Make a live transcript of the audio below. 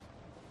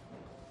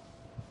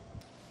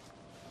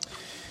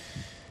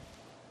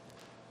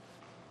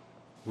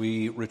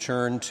We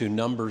return to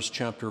Numbers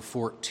chapter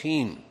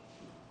 14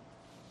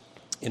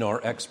 in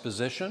our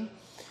exposition.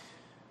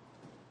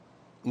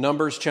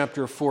 Numbers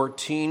chapter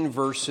 14,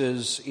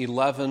 verses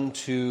 11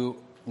 to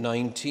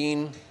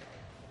 19.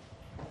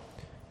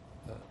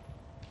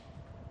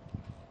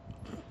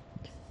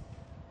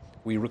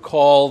 We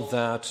recall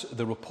that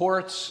the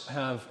reports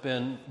have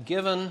been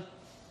given.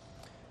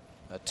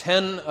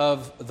 10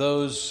 of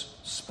those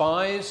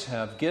spies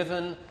have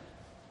given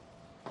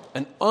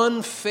an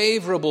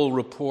unfavorable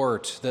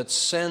report that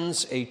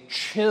sends a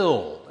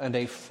chill and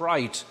a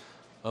fright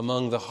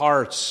among the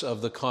hearts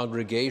of the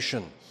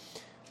congregation,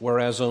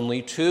 whereas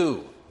only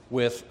 2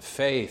 with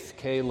faith,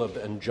 Caleb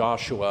and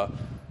Joshua,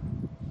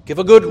 give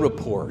a good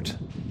report.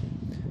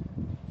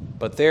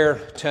 But their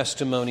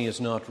testimony is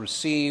not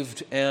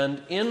received,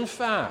 and in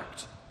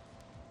fact,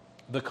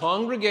 the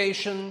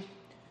congregation,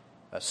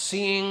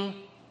 seeing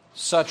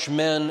such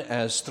men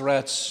as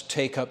threats,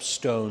 take up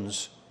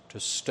stones to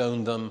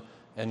stone them,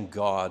 and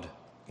God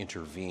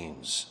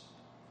intervenes.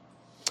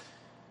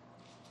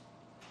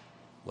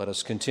 Let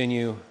us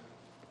continue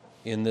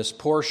in this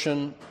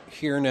portion.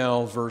 Hear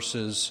now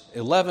verses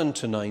 11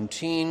 to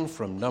 19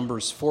 from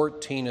Numbers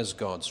 14 as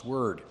God's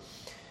word.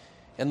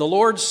 And the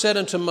Lord said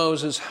unto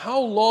Moses,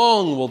 How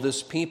long will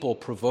this people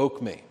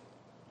provoke me?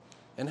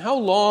 And how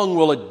long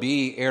will it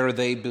be ere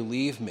they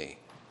believe me?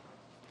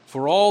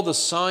 For all the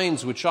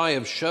signs which I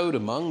have showed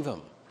among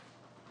them.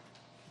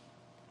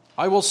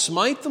 I will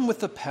smite them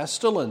with the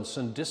pestilence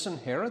and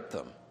disinherit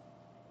them,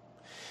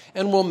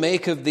 and will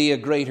make of thee a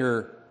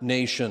greater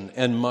nation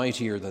and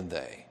mightier than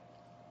they.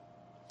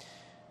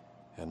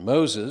 And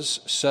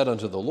Moses said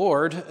unto the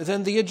Lord,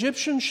 Then the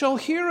Egyptians shall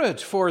hear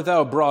it, for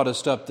thou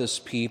broughtest up this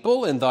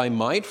people in thy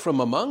might from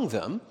among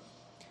them,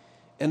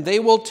 and they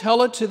will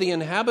tell it to the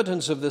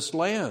inhabitants of this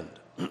land.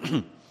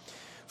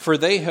 For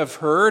they have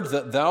heard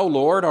that thou,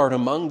 Lord, art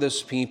among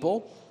this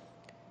people,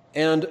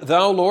 and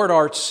thou, Lord,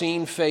 art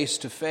seen face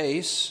to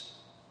face,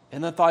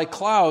 and that thy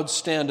cloud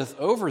standeth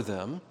over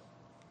them,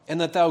 and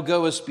that thou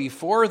goest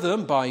before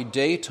them by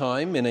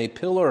daytime in a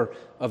pillar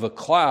of a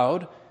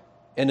cloud,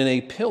 and in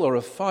a pillar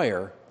of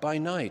fire by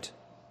night.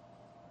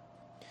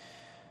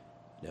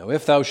 Now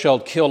if thou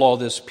shalt kill all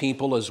this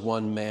people as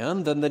one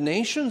man, then the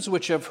nations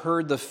which have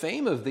heard the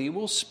fame of thee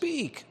will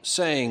speak,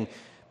 saying,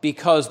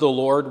 Because the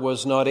Lord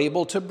was not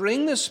able to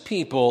bring this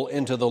people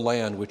into the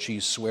land which he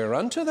sware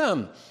unto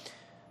them,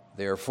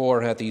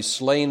 therefore hath he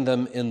slain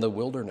them in the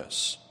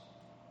wilderness.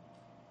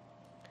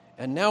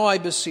 And now I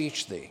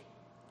beseech thee,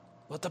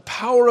 let the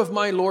power of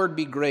my Lord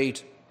be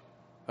great,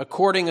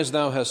 according as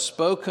thou hast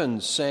spoken,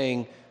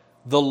 saying,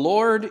 The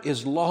Lord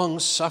is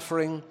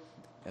long-suffering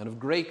and of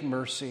great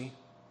mercy,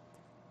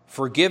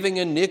 forgiving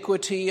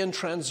iniquity and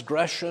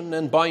transgression,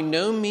 and by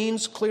no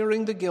means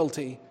clearing the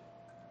guilty,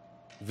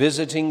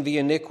 visiting the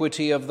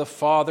iniquity of the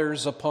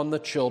fathers upon the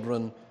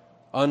children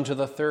unto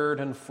the 3rd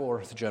and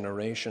 4th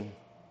generation.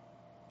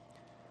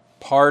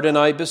 Pardon,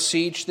 I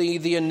beseech thee,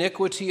 the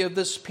iniquity of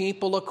this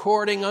people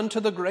according unto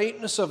the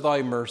greatness of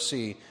thy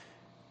mercy,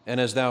 and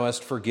as thou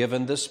hast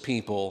forgiven this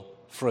people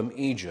from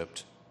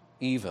Egypt,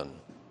 even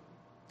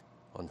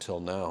until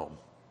now.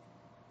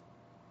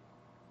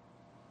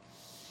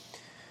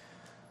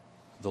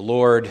 The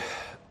Lord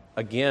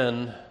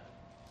again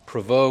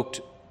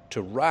provoked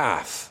to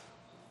wrath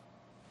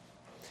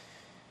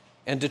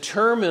and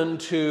determined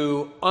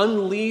to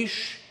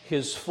unleash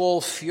his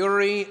full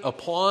fury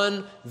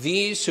upon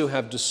these who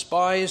have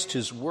despised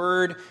his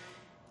word,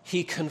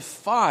 he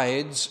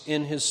confides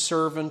in his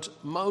servant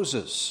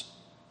Moses.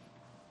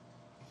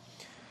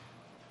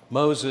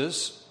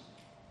 Moses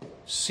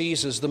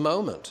seizes the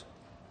moment,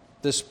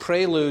 this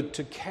prelude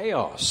to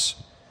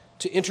chaos,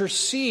 to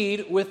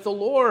intercede with the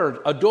Lord.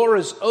 A door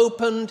is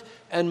opened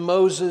and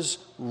Moses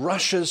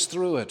rushes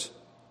through it.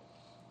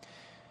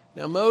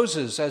 Now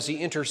Moses, as he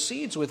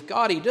intercedes with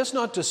God, he does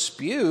not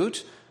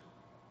dispute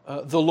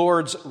the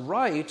Lord's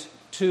right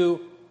to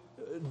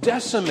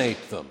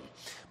decimate them.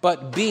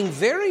 But being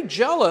very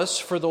jealous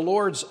for the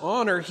Lord's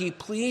honor, he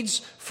pleads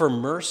for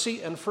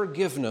mercy and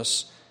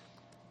forgiveness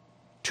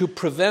to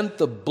prevent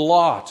the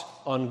blot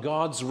on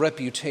God's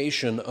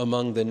reputation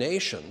among the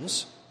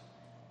nations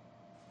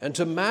and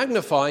to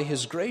magnify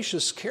his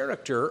gracious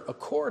character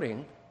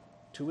according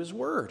to his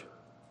word.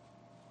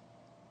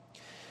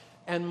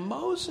 And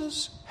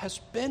Moses has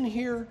been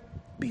here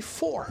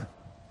before.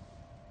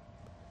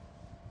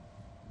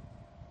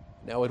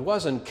 Now, it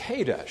wasn't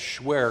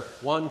Kadesh where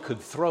one could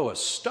throw a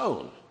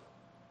stone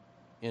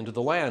into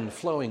the land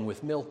flowing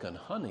with milk and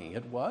honey.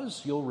 It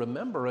was, you'll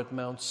remember, at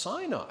Mount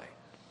Sinai,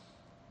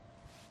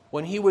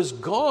 when he was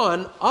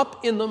gone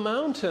up in the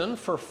mountain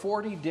for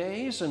 40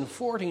 days and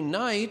 40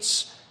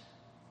 nights,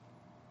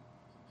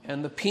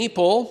 and the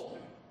people,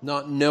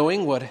 not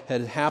knowing what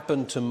had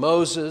happened to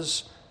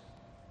Moses,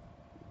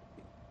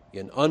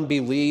 in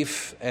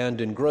unbelief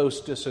and in gross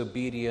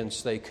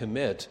disobedience, they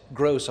commit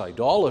gross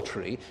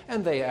idolatry,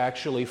 and they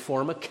actually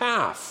form a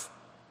calf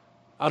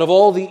out of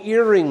all the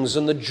earrings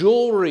and the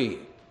jewelry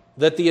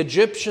that the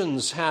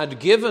Egyptians had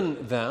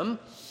given them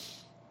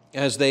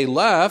as they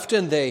left,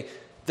 and they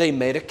They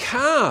made a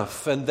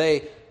calf, and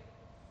they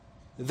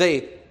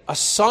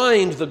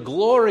assigned the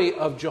glory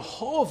of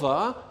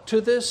Jehovah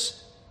to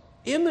this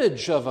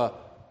image of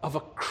a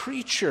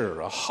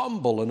creature, a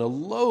humble and a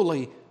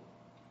lowly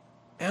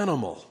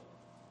animal.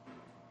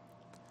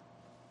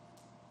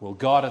 Well,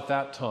 God at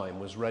that time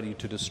was ready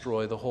to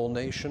destroy the whole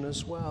nation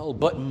as well.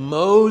 But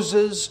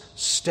Moses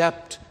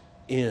stepped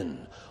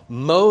in.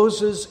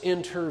 Moses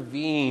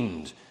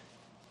intervened.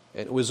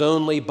 It was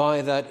only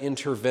by that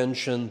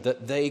intervention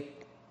that they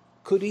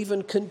could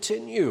even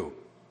continue,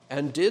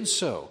 and did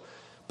so.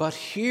 But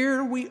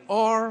here we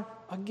are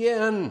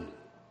again.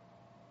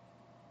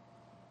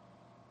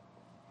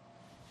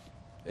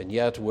 And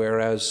yet,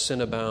 whereas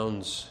sin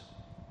abounds,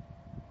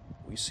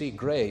 we see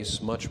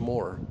grace much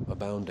more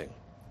abounding.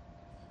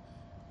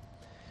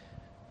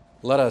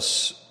 Let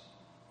us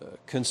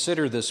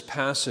consider this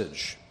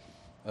passage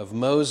of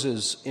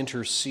Moses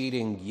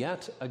interceding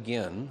yet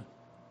again.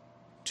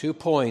 2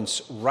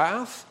 points: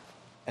 wrath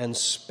and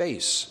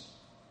space.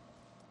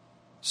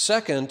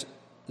 Second,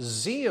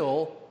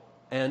 zeal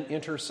and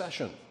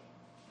intercession.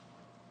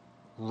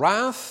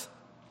 Wrath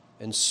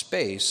and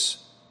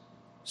space.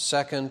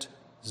 Second,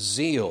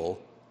 zeal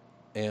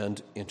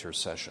and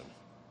intercession.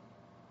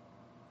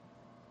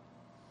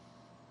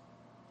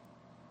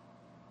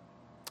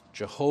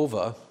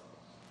 Jehovah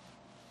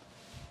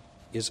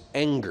is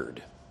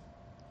angered.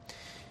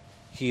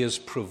 He is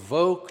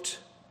provoked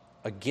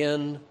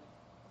again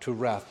to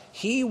wrath.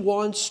 He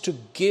wants to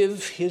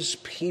give his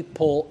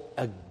people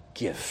a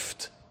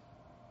gift.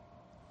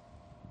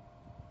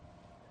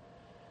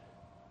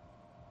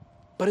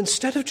 But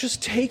instead of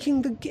just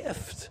taking the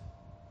gift,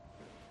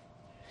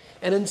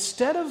 and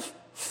instead of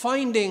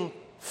finding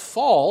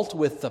fault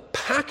with the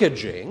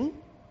packaging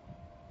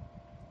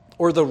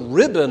or the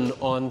ribbon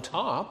on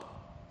top,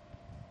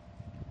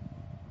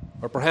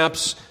 or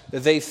perhaps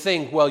they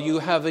think, well, you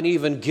haven't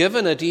even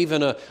given it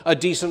even a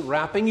decent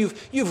wrapping.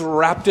 You've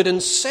wrapped it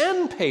in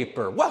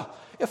sandpaper. Well,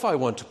 if I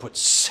want to put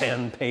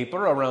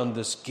sandpaper around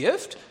this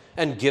gift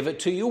and give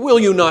it to you, will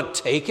you not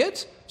take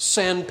it,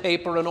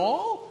 sandpaper and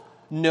all,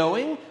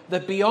 knowing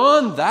that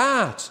beyond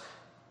that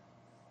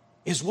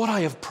is what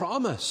I have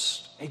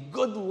promised, a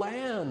good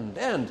land?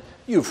 And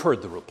you've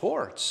heard the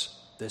reports.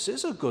 This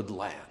is a good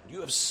land.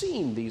 You have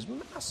seen these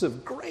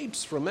massive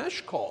grapes from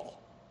Eshcol.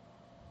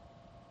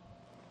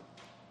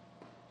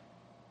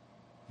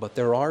 But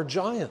there are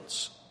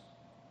giants.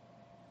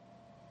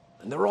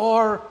 And there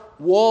are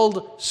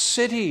walled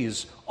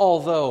cities,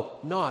 although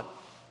not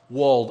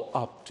walled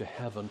up to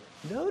heaven.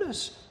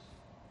 Notice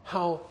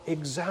how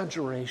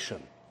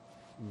exaggeration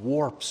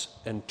warps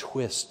and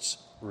twists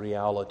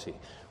reality.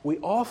 We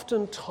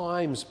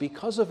oftentimes,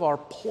 because of our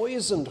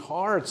poisoned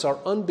hearts, our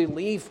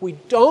unbelief, we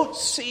don't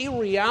see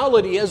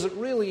reality as it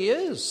really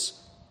is.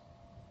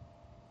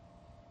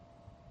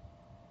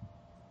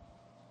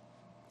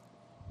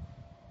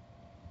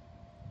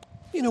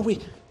 You know,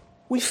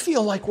 we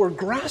feel like we're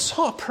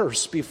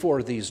grasshoppers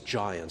before these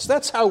giants.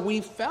 That's how we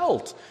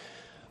felt.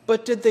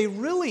 But did they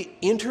really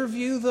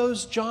interview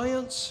those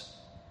giants?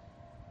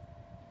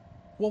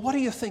 Well, what do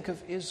you think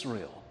of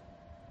Israel?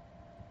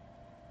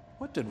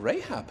 What did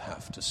Rahab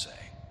have to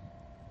say?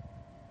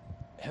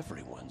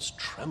 Everyone's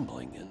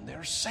trembling in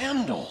their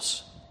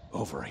sandals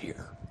over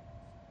here.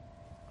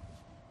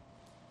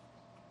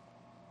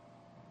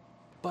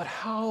 But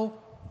how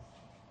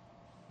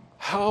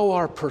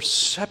our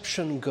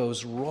perception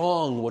goes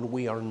wrong when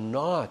we are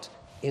not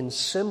in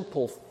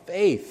simple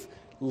faith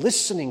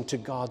listening to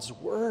God's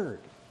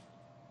word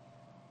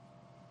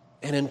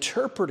and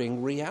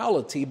interpreting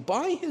reality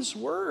by his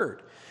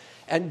word.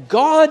 And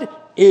God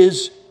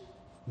is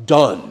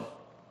done.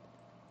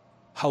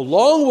 How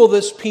long will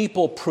this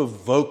people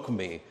provoke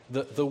me?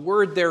 The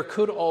word there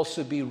could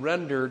also be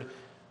rendered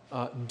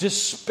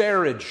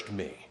disparaged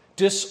me,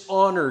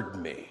 dishonored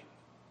me,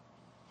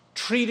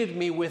 treated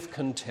me with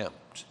contempt.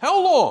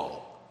 How long?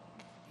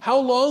 How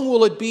long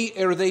will it be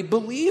ere they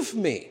believe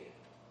me?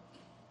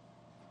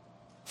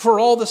 For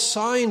all the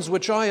signs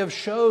which I have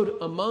showed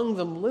among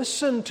them,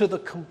 listen to the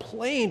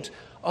complaint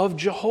of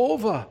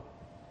Jehovah.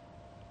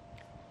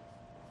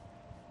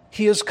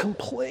 He is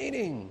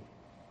complaining.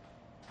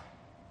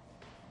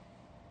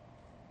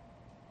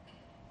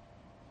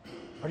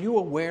 Are you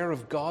aware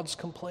of God's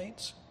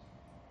complaints?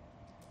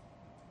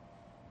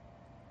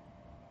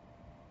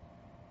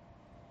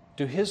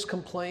 Do his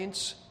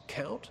complaints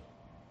count?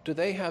 Do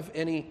they have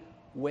any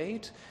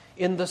weight?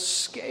 In the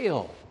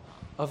scale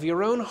of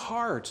your own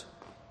heart,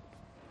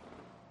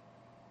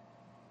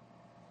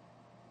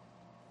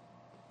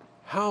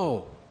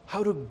 how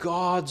do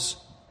God's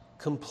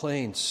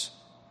complaints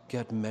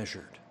get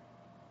measured?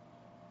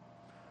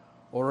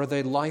 Or are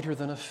they lighter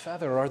than a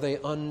feather? Are they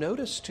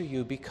unnoticed to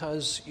you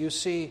because, you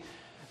see,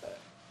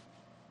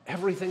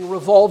 everything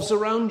revolves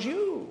around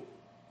you?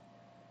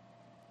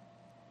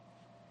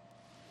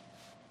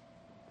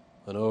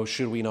 And oh,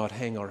 should we not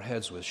hang our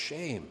heads with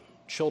shame,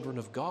 children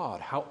of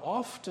God? How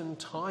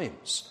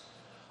oftentimes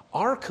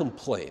our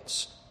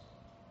complaints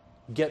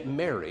get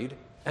married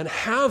and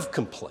have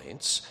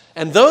complaints,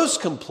 and those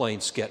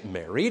complaints get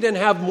married and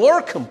have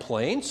more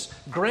complaints,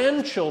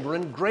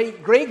 grandchildren,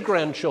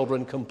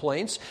 great-grandchildren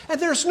complaints,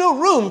 and there's no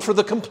room for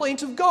the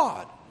complaint of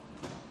God.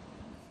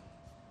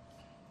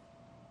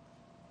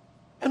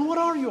 And what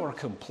are your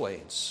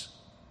complaints?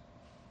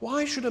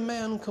 Why should a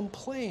man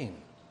complain?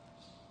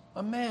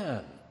 A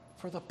man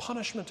for the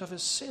punishment of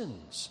his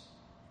sins.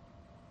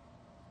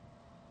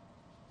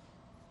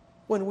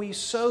 When we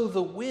sow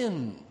the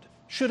wind,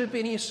 should it be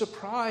any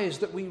surprise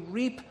that we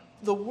reap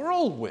the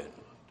whirlwind?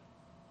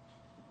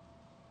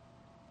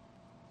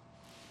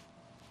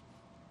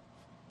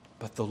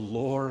 But the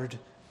Lord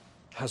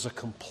has a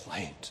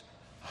complaint.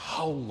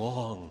 How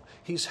long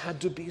he's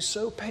had to be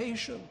so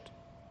patient.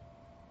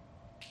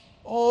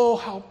 Oh,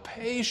 how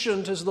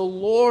patient is the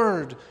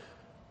Lord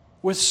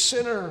with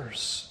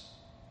sinners.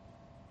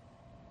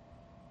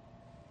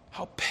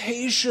 How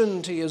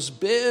patient he has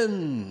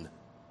been.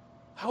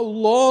 How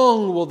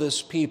long will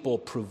this people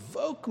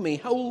provoke me?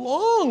 How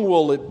long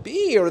will it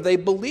be ere they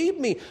believe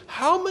me?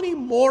 How many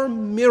more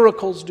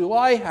miracles do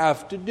I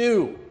have to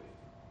do?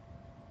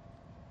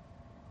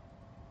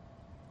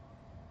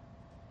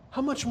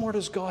 How much more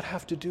does God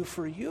have to do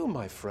for you,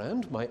 my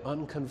friend, my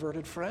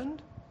unconverted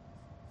friend?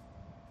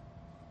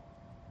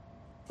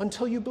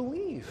 Until you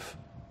believe.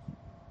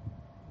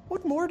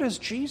 What more does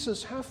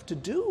Jesus have to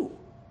do?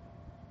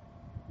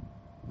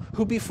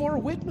 Who before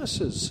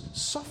witnesses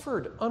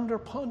suffered under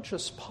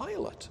Pontius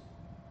Pilate,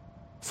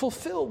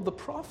 fulfilled the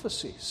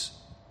prophecies,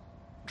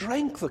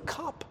 drank the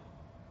cup,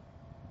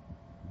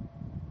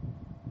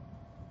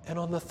 and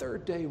on the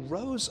third day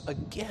rose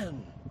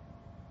again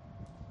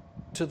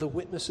to the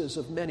witnesses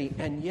of many,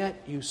 and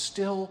yet you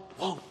still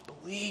won't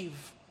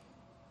believe.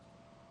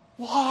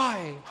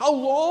 Why? How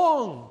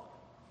long?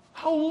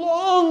 How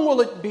long will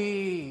it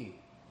be?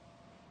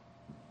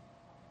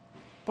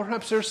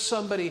 Perhaps there's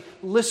somebody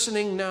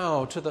listening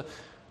now to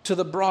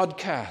the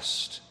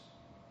broadcast,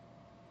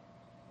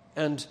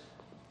 and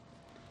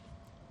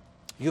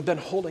you've been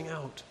holding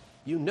out.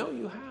 You know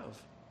you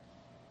have.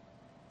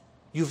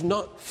 You've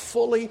not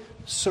fully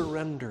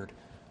surrendered.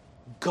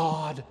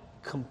 God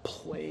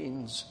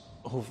complains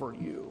over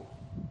you.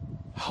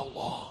 How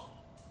long?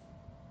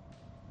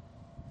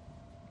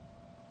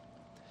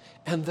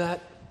 And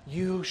that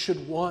you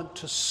should want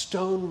to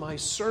stone my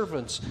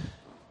servants.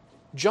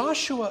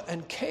 Joshua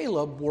and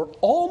Caleb were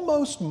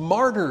almost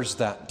martyrs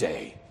that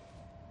day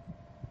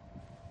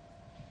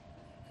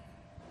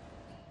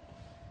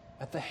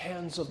at the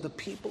hands of the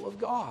people of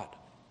God.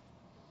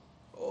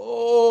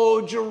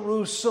 Oh,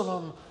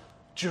 Jerusalem,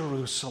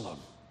 Jerusalem.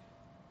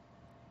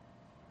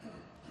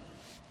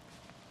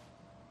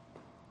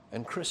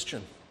 And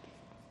Christian,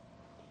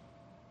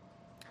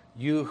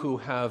 you who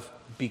have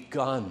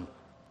begun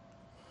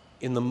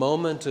in the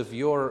moment of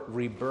your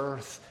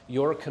rebirth,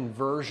 your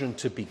conversion,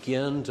 to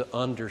begin to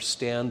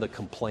understand the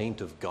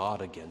complaint of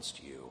God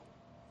against you.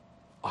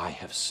 I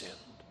have sinned,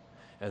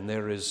 and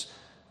there is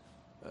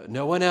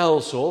no one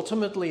else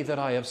ultimately that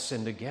I have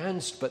sinned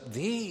against but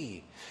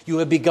thee. You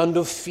have begun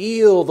to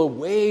feel the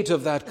weight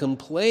of that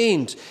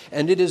complaint,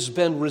 and it has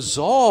been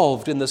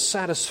resolved in the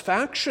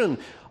satisfaction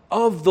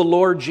of the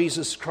Lord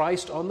Jesus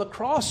Christ on the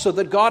cross, so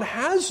that God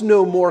has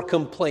no more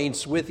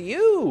complaints with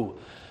you.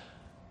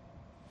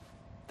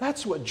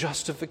 That's what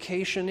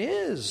justification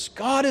is.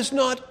 God is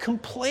not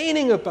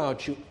complaining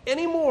about you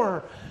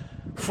anymore,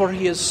 for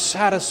he is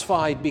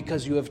satisfied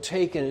because you have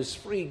taken his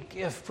free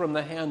gift from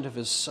the hand of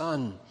his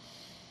Son.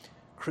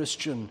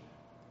 Christian,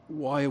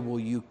 why will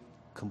you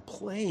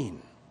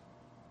complain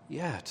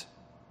yet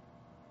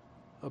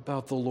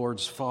about the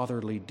Lord's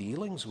fatherly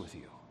dealings with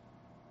you?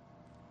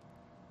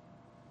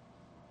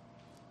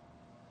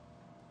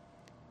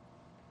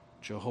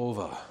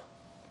 Jehovah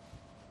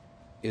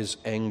is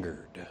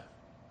angered.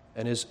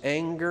 And his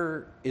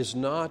anger is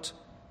not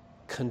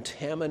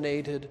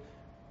contaminated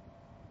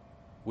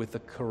with the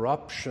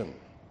corruption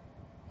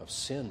of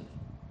sin.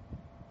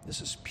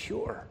 This is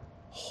pure,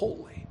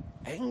 holy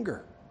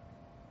anger.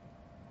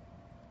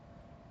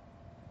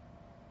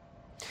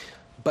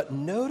 But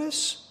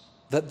notice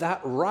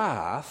that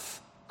wrath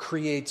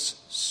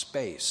creates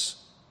space.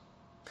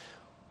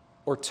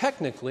 Or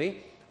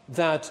technically,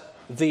 that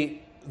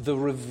the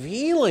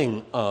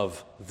revealing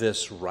of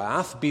this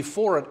wrath,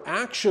 before it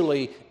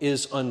actually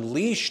is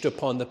unleashed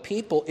upon the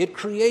people, it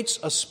creates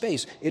a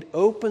space. It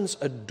opens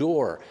a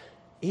door,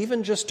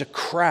 even just a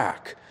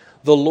crack.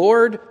 The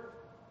Lord,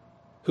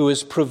 who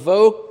is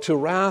provoked to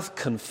wrath,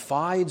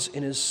 confides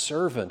in his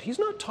servant. He's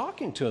not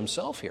talking to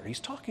himself here. He's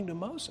talking to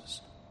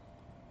Moses.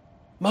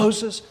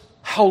 Moses,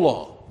 how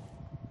long?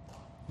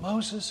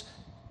 Moses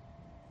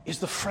is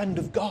the friend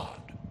of God.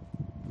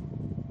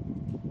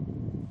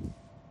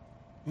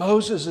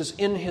 Moses is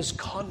in his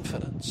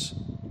confidence.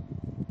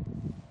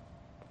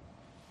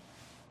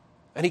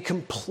 And he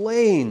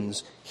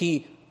complains.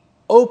 He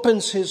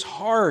opens his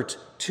heart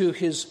to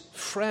his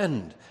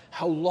friend.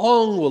 How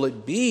long will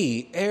it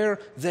be ere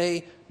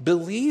they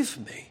believe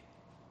me?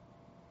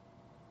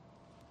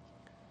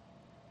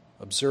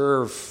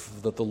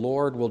 Observe that the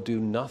Lord will do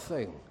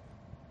nothing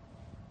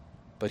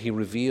but he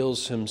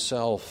reveals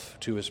himself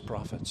to his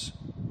prophets.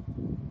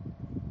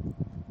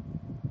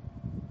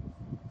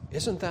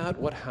 Isn't that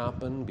what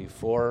happened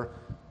before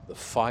the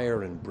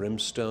fire and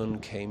brimstone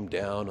came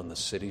down on the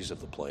cities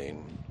of the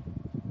plain?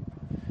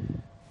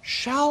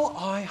 Shall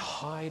I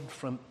hide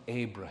from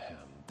Abraham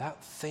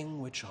that thing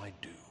which I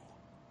do?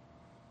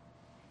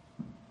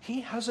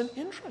 He has an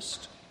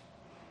interest.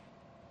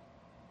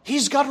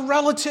 He's got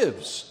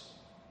relatives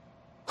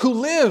who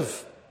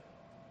live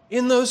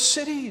in those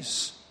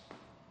cities.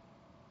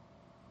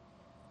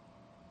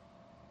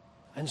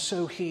 And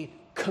so he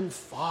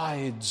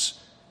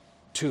confides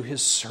to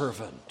his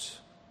servant.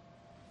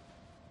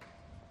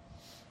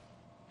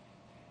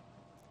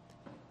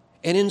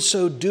 And in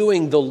so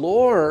doing, the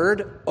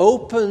Lord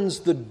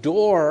opens the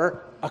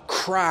door a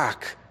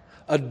crack,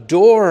 a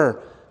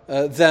door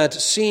that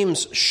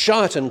seems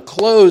shut and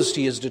closed.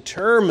 He is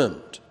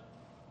determined.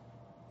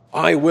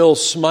 I will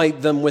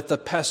smite them with the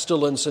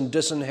pestilence and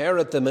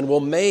disinherit them, and will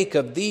make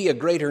of thee a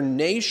greater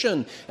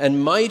nation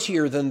and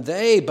mightier than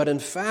they. But in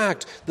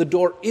fact, the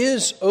door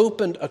is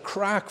opened a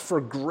crack for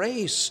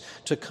grace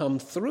to come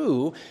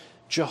through.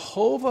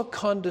 Jehovah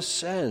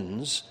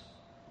condescends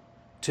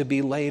to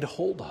be laid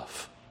hold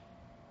of.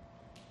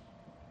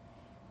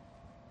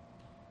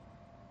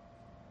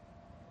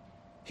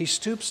 He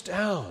stoops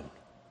down.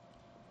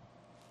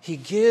 He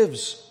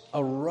gives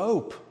a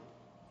rope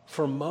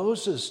for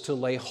Moses to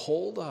lay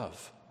hold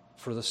of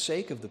for the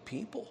sake of the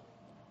people.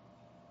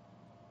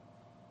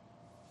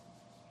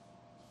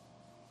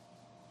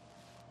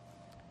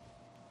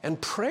 And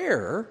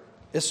prayer,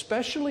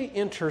 especially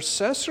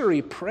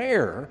intercessory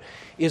prayer,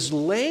 is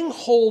laying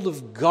hold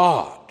of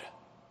God.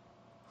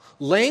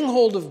 Laying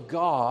hold of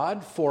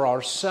God for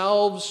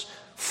ourselves,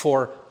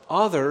 for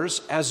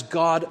others, as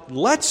God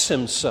lets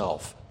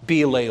himself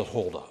be laid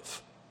hold of.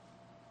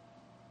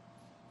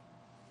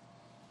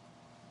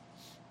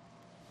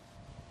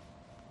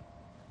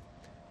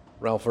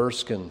 Ralph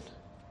Erskine,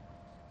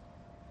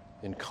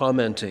 in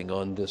commenting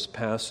on this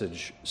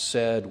passage,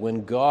 said,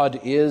 when God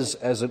is,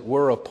 as it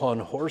were, upon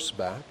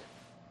horseback,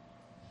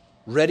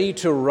 ready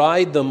to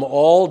ride them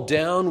all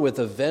down with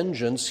a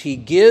vengeance, he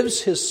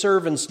gives his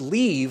servants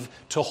leave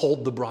to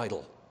hold the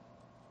bridle.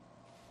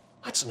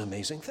 That's an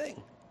amazing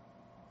thing.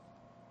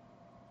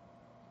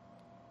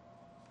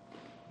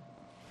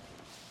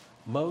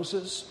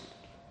 Moses,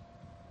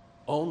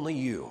 only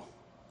you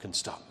can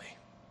stop me.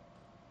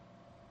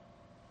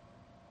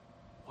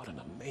 What an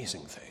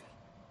amazing thing.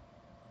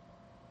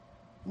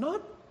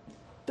 Not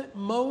that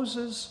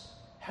Moses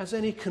has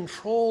any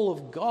control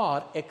of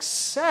God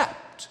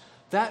except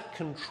that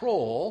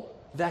control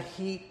that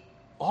he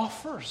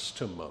offers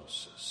to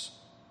Moses.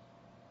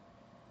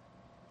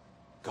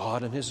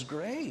 God in his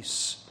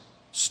grace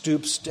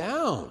stoops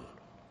down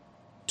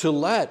to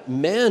let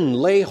men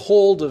lay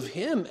hold of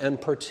him, and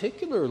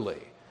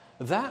particularly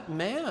that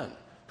man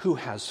who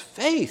has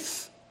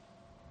faith.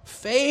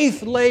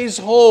 Faith lays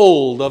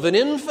hold of an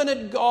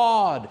infinite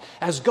God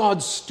as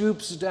God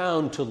stoops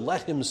down to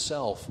let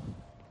himself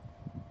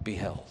be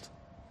held.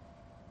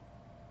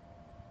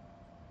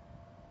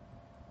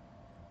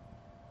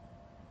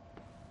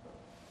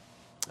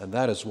 And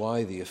that is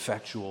why the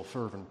effectual,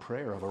 fervent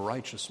prayer of a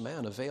righteous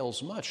man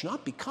avails much,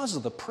 not because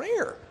of the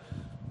prayer,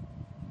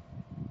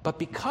 but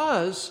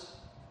because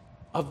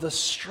of the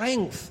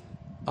strength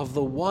of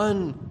the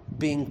one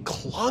being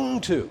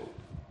clung to.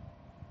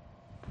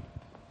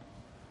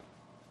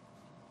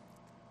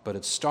 But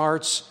it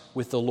starts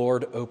with the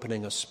Lord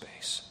opening a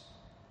space,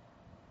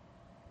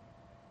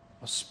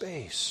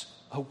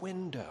 a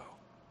window.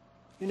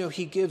 You know,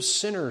 he gives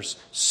sinners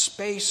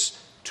space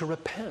to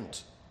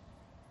repent.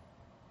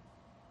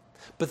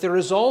 But there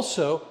is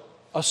also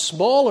a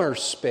smaller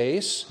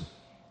space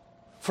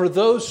for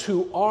those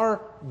who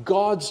are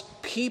God's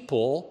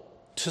people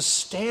to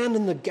stand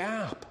in the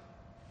gap.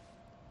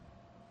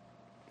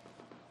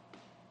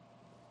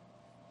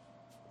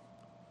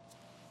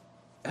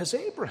 As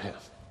Abraham,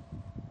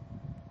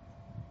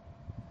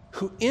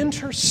 who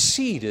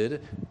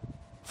interceded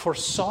for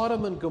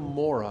Sodom and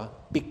Gomorrah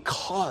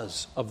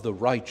because of the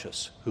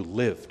righteous who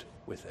lived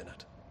within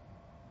it.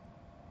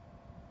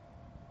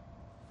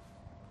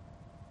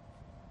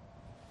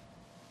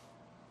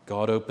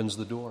 God opens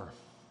the door.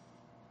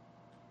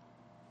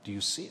 Do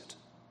you see it?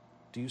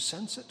 Do you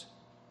sense it?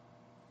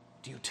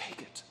 Do you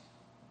take it?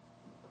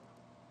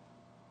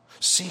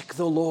 Seek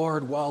the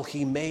Lord while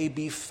he may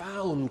be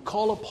found.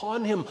 Call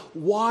upon him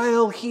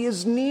while he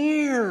is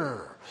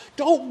near.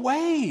 Don't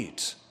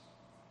wait.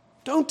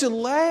 Don't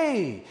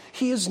delay.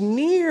 He is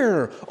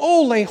near.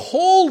 Oh, lay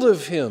hold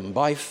of him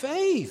by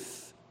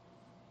faith.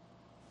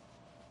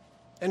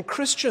 And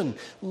Christian,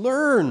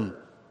 learn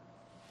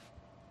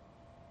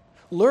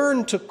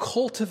to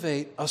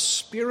cultivate a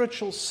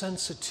spiritual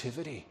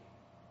sensitivity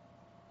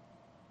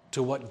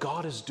to what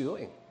God is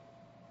doing.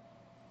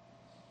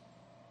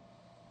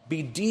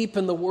 Be deep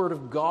in the Word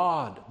of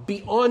God.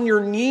 Be on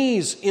your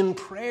knees in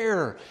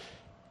prayer.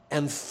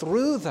 And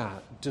through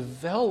that,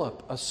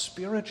 develop a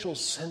spiritual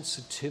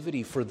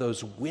sensitivity for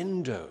those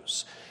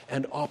windows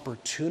and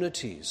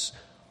opportunities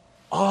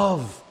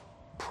of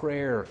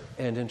prayer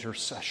and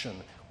intercession,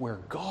 where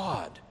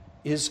God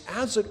is,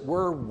 as it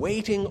were,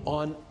 waiting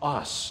on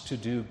us to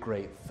do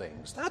great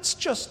things. That's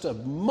just a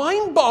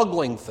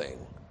mind-boggling thing.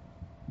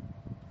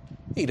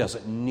 He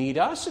doesn't need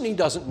us, and he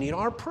doesn't need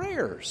our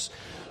prayers.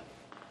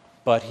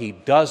 But he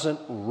doesn't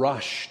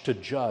rush to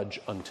judge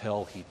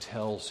until he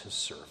tells his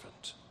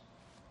servant.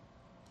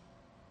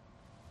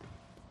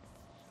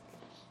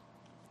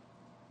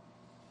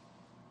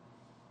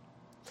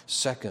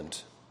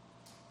 Second,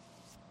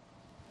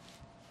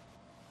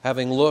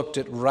 having looked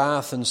at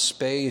wrath and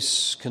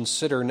space,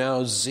 consider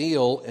now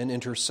zeal and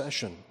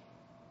intercession.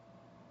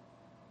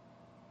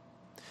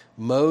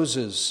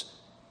 Moses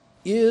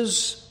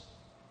is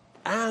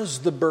as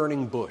the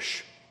burning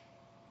bush,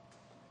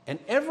 and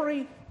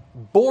every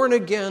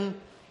born-again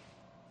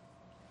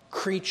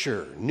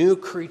creature, new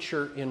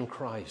creature in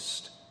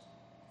Christ,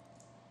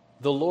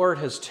 the Lord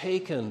has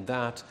taken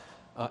that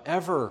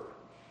ever-burning,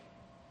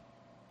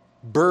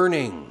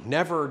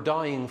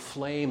 never-dying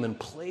flame and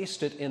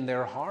placed it in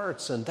their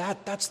hearts, and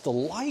that's the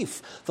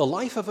life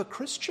of a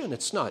Christian.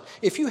 It's not,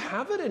 if you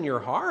have it in your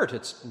heart,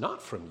 it's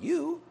not from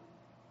you.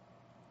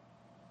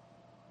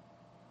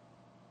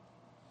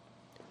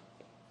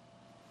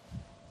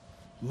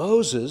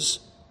 Moses,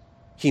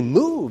 he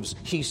moves.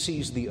 He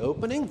sees the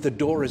opening. The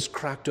door is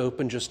cracked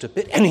open just a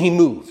bit, and he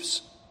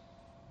moves.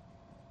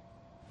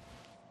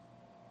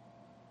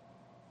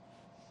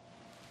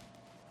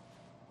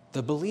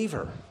 The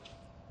believer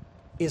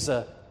is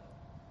a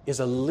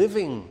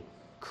living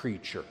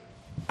creature,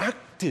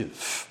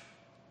 active.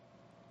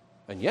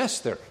 And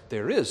yes,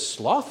 there is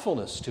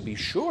slothfulness, to be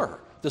sure.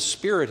 The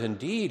spirit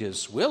indeed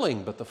is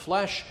willing, but the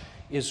flesh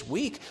is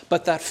weak.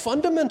 But that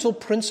fundamental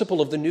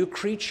principle of the new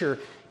creature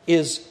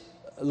is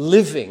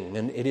living,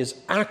 and it is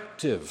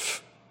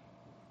active.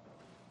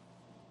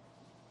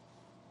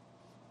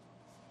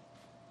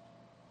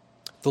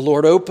 The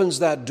Lord opens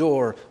that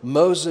door.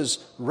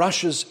 Moses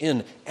rushes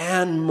in,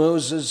 and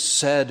Moses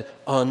said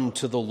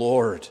unto the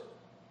Lord.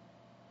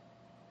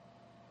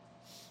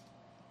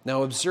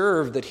 Now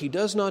observe that he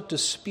does not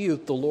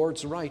dispute the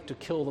Lord's right to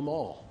kill them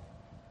all.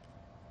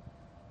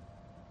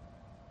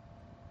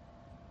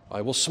 I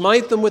will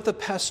smite them with the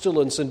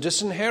pestilence and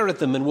disinherit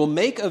them, and will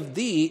make of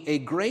thee a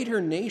greater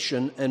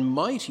nation and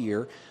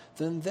mightier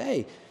than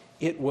they.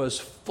 It was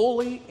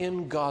fully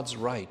in God's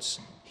rights.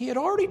 He had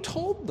already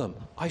told them,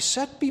 I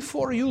set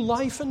before you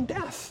life and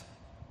death.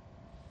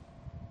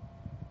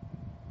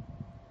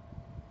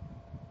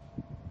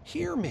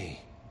 Hear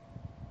me,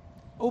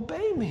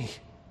 obey me,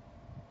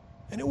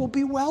 and it will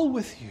be well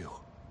with you,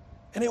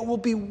 and it will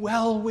be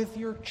well with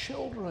your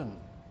children.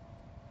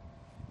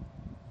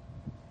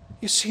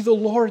 You see, the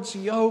Lord's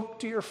yoke,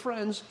 dear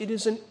friends, it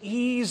is an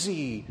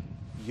easy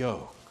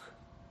yoke.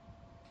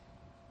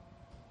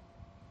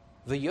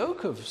 The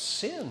yoke of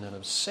sin and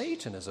of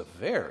Satan is a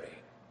very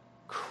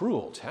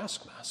cruel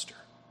taskmaster.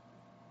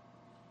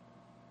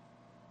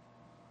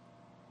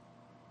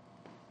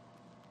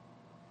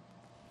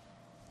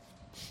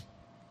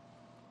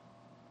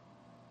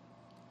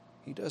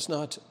 He does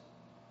not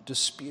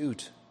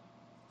dispute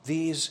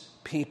these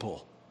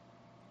people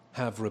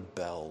have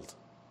rebelled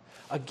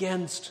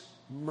against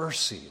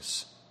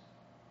mercies,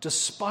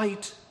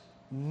 despite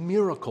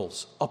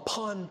miracles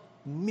upon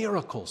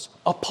miracles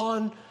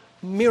upon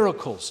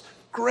miracles,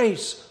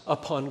 grace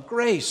upon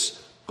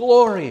grace,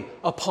 glory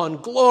upon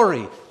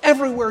glory.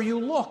 Everywhere you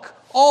look,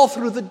 all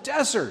through the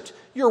desert,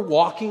 you're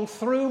walking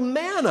through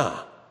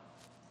manna.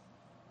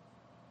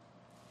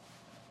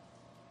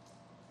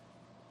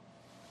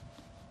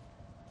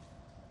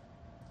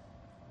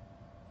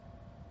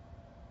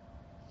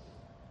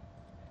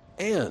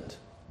 And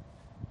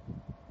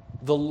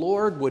the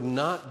Lord would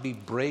not be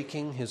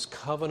breaking his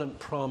covenant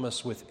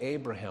promise with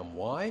Abraham.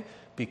 Why?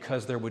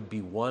 Because there would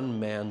be one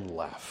man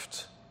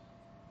left.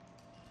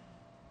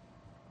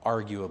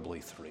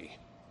 Arguably three.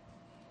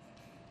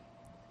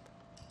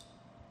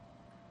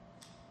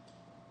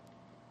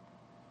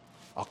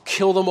 I'll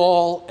kill them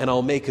all, and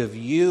I'll make of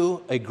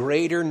you a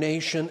greater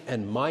nation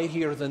and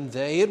mightier than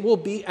they. It will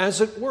be, as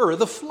it were,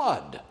 the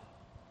flood.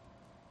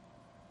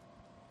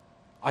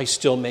 I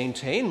still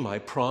maintain my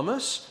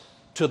promise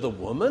to the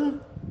woman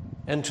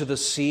and to the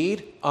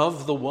seed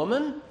of the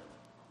woman,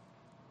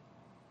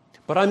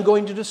 but I'm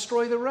going to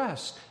destroy the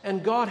rest.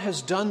 And God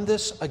has done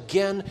this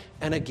again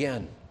and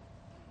again.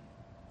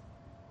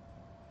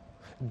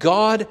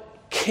 God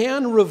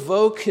can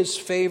revoke his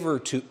favor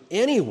to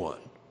anyone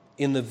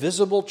in the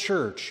visible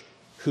church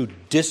who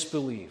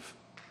disbelieve.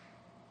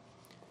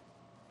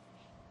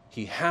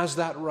 He has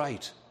that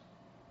right.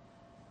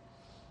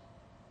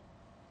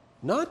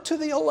 Not to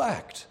the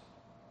elect.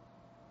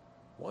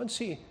 Once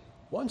he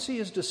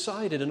has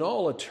decided in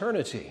all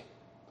eternity,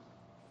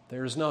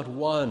 there is not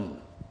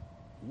one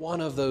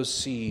of those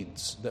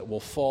seeds that will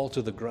fall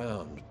to the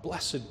ground.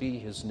 Blessed be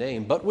his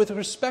name. But with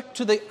respect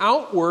to the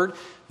outward,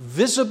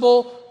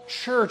 visible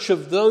church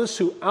of those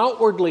who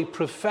outwardly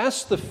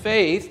profess the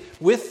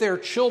faith with their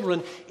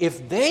children,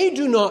 if they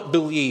do not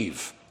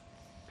believe,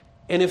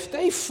 and if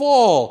they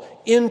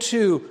fall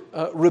into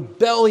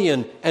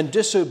rebellion and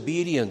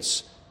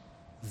disobedience,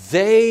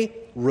 they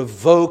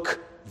revoke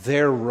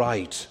their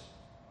right.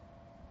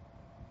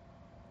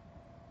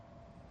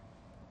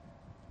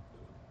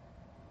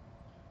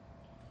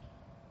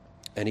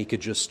 And he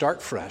could just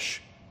start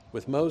fresh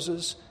with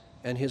Moses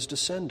and his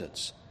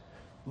descendants.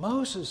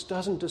 Moses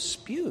doesn't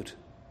dispute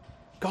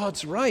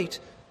God's right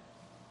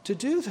to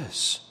do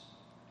this.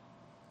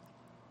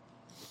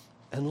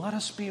 And let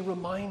us be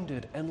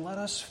reminded and let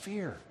us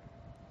fear.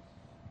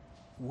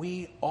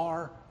 We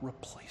are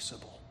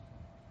replaceable.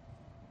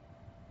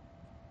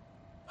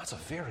 That's a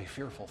very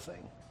fearful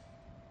thing.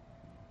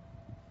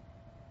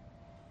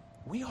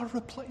 We are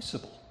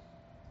replaceable.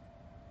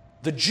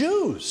 The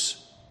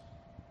Jews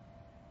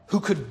who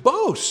could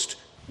boast,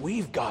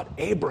 we've got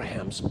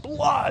Abraham's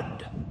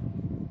blood.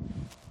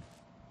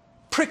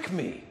 Prick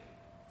me.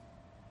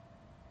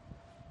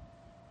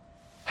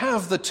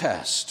 Have the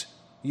test.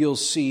 You'll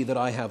see that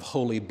I have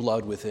holy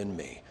blood within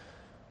me.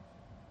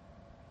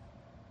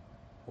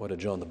 What did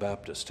John the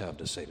Baptist have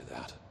to say to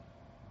that?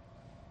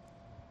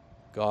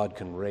 God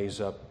can raise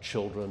up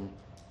children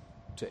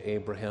to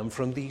Abraham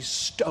from these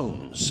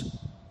stones.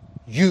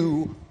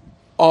 You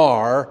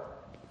are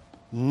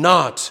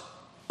not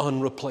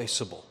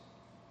unreplaceable.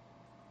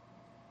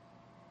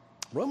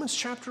 Romans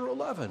chapter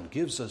 11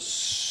 gives a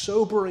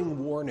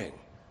sobering warning.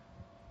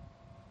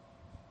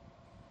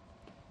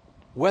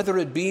 Whether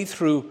it be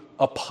through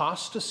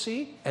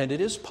apostasy, and it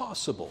is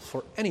possible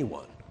for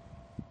anyone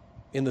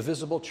in the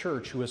visible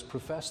church who has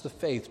professed the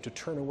faith to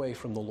turn away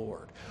from the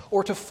Lord,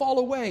 or to fall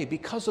away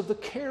because of the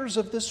cares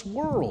of this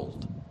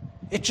world.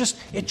 It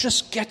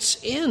just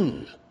gets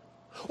in.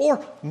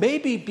 Or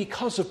maybe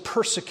because of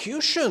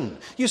persecution.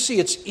 You see,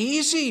 it's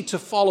easy to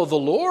follow the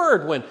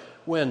Lord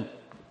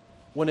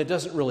when it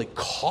doesn't really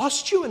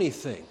cost you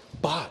anything.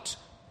 But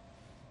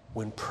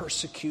when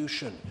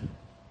persecution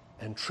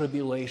and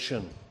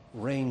tribulation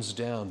rains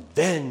down,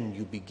 then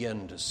you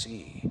begin to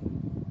see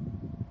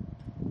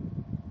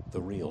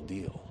the real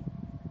deal.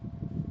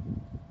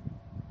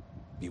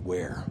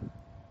 Beware.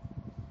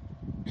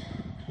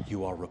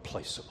 You are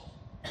replaceable.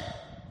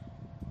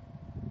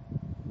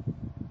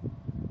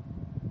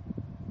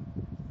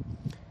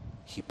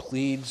 He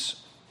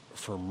pleads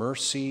for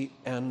mercy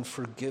and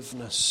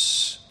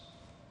forgiveness.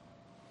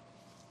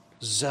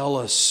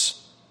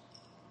 Zealous.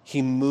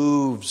 He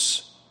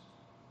moves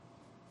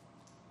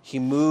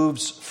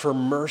for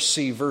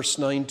mercy. Verse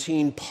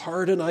 19,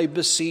 pardon, I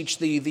beseech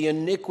thee, the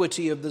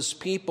iniquity of this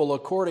people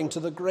according to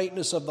the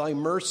greatness of thy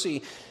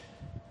mercy.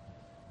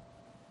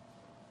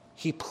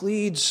 He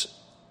pleads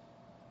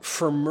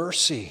for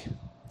mercy.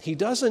 He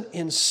doesn't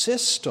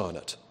insist on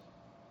it.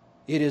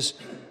 It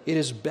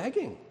is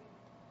begging.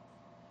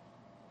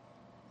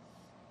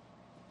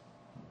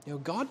 You know,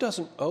 God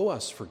doesn't owe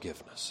us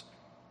forgiveness.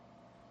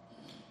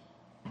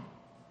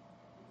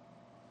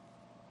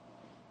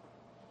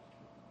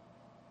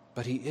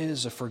 But he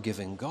is a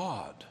forgiving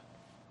God.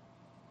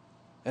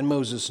 And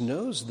Moses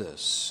knows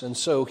this. And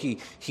so he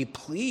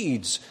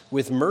pleads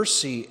with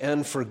mercy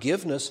and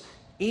forgiveness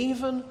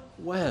even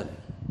when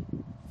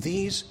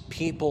these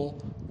people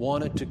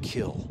wanted to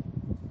kill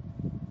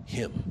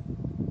him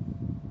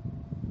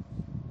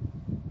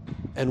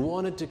and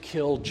wanted to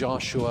kill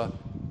Joshua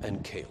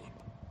and Caleb.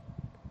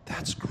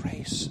 That's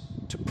grace,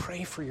 to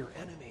pray for your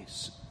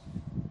enemies.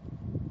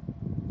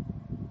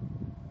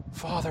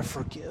 Father,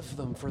 forgive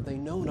them, for they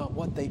know not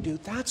what they do.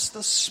 That's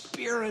the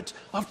spirit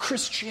of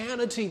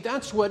Christianity.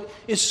 That's what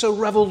is so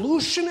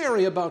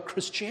revolutionary about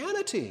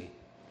Christianity.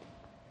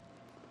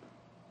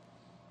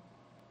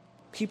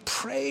 He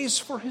prays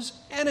for his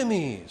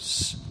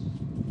enemies.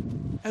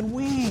 And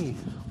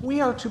we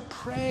are to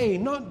pray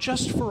not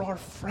just for our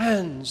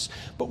friends,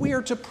 but we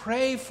are to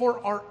pray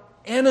for our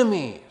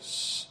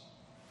enemies.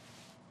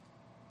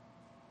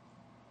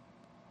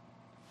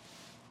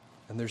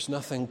 And there's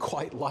nothing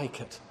quite like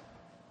it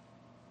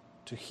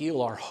to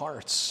heal our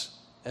hearts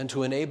and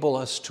to enable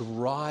us to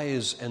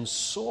rise and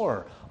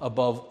soar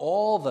above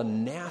all the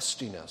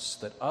nastiness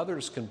that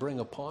others can bring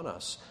upon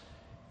us,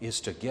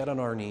 is to get on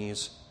our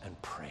knees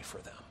and pray for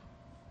them.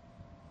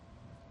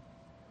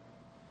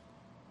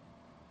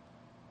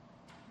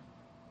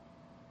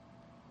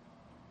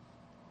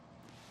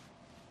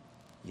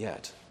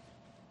 Yet,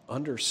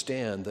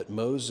 understand that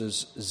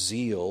Moses'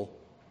 zeal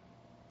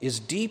is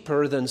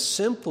deeper than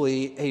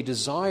simply a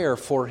desire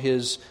for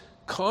his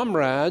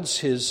comrades,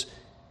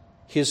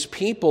 his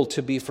people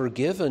to be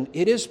forgiven.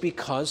 It is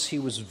because he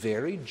was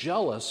very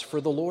jealous for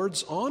the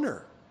Lord's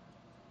honor.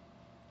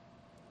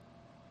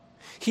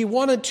 He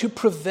wanted to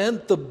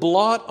prevent the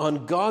blot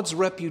on God's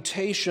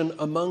reputation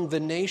among the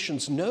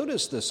nations.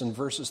 Notice this in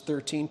verses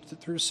 13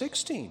 through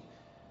 16.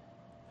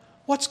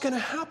 What's going to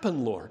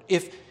happen, Lord?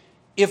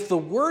 If the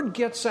word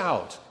gets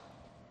out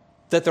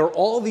that there are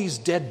all these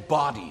dead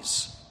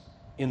bodies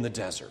in the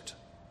desert,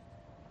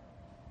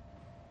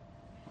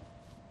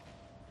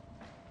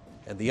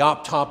 and the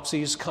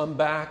autopsies come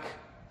back,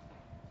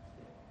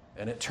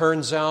 and it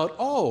turns out,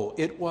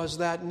 it was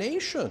that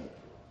nation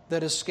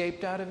that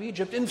escaped out of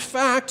Egypt. In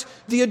fact,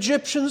 the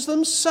Egyptians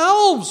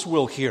themselves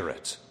will hear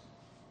it.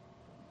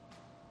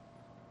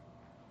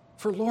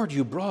 For, Lord,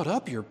 you brought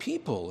up your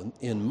people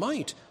in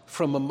might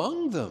from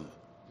among them.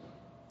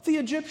 The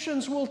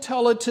Egyptians will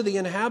tell it to the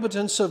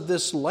inhabitants of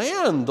this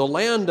land, the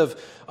land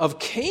of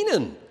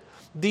Canaan.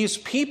 These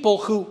people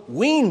who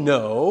we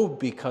know,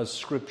 because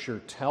Scripture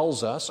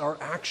tells us, are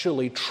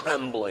actually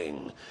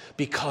trembling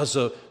because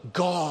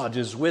God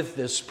is with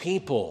this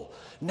people.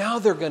 Now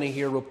they're going to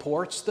hear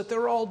reports that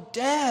they're all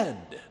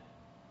dead.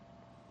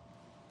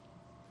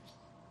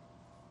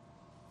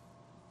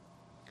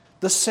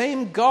 The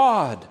same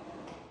God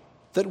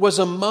that was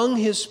among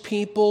his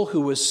people,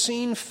 who was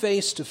seen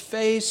face to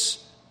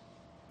face,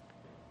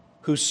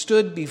 who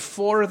stood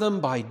before them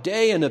by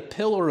day in a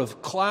pillar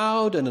of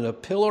cloud and in a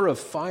pillar of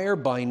fire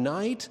by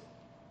night.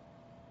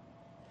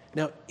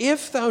 Now,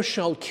 if thou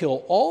shalt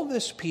kill all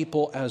this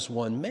people as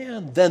one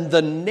man, then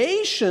the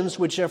nations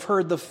which have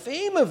heard the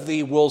fame of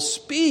thee will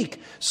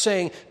speak,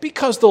 saying,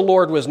 because the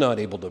Lord was not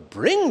able to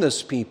bring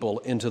this people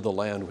into the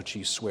land which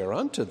he sware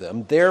unto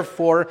them,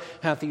 therefore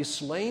hath he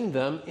slain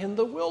them in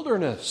the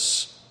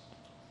wilderness.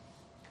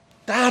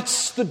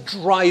 That's the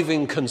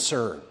driving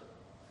concern.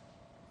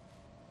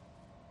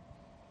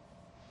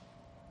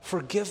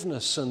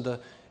 Forgiveness and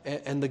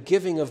the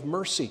giving of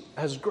mercy,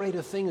 as great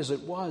a thing as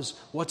it was,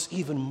 what's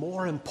even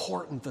more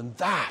important than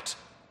that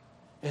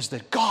is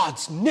that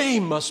God's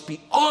name must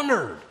be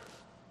honored.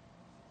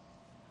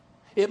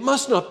 It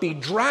must not be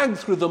dragged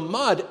through the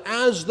mud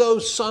as though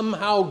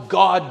somehow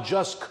God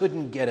just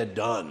couldn't get it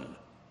done.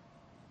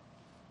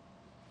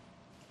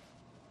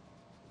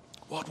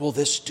 What will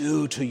this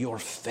do to your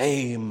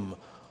fame,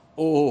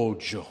 O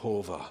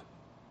Jehovah?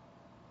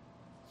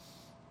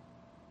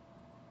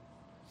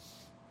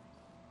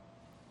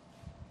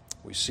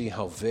 We see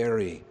how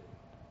very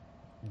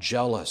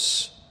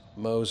jealous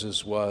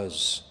Moses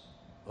was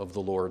of the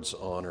Lord's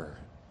honor.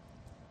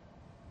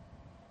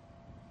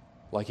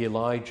 Like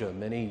Elijah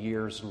many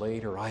years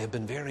later, I have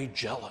been very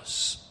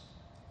jealous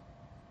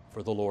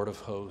for the Lord of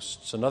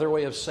hosts. Another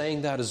way of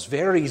saying that is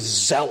very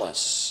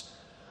zealous,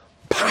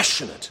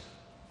 passionate,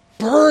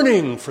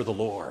 burning for the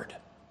Lord.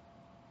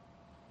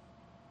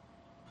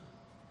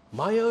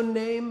 My own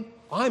name,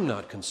 I'm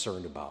not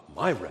concerned about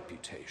my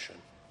reputation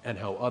and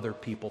how other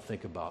people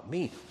think about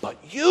me. But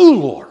you,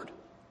 Lord,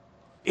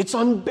 it's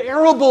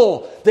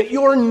unbearable that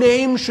your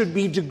name should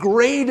be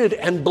degraded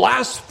and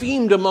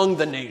blasphemed among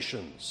the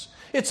nations.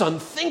 It's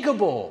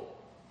unthinkable.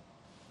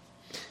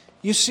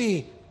 You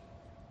see,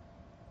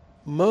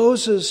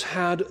 Moses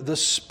had the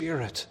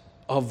Spirit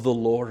of the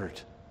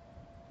Lord,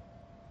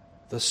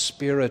 the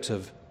spirit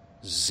of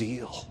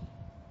zeal,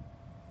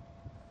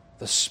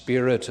 the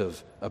spirit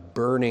of a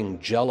burning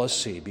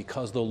jealousy,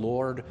 because the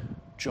Lord,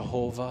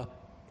 Jehovah,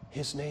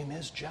 his name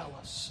is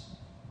jealous.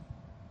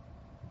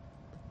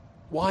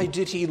 Why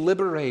did he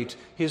liberate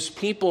his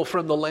people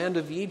from the land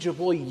of Egypt?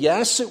 Well,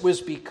 yes, it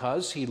was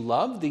because he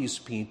loved these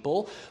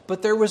people,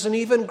 but there was an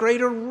even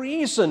greater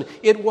reason.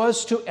 It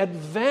was to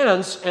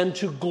advance and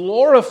to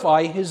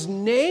glorify his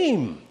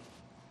name.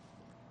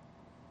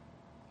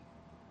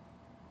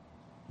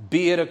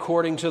 Be it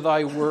according to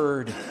thy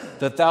word,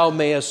 that thou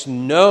mayest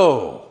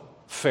know,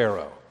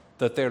 Pharaoh,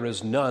 that there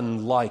is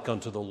none like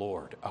unto the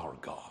Lord our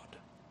God.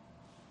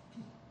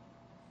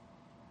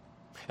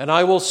 And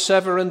I will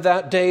sever in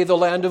that day the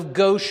land of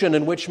Goshen,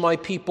 in which my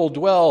people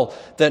dwell,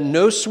 that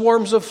no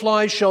swarms of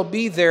flies shall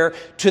be there,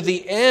 to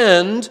the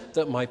end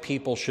that my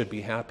people should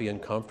be happy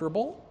and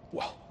comfortable.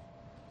 Well,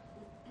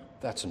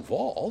 that's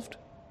involved.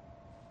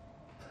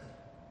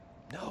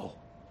 No.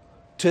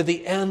 To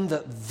the end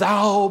that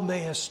thou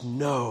mayest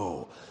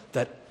know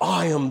that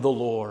I am the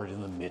Lord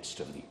in the midst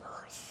of the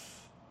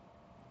earth.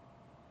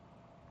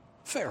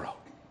 Pharaoh,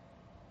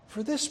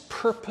 for this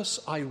purpose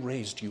I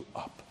raised you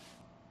up,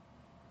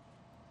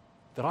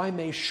 that I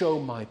may show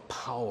my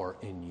power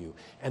in you,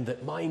 and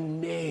that my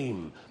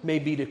name may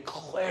be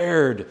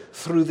declared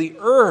through the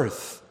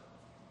earth.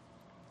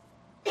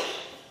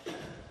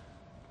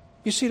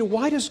 You see,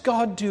 why does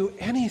God do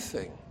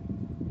anything?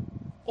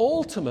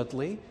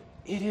 Ultimately,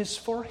 it is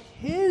for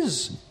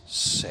his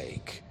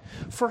sake,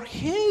 for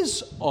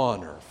his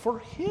honor, for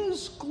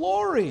his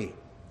glory.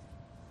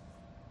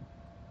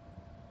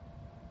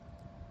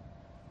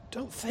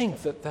 Don't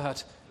think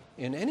that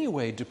in any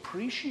way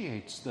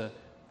depreciates the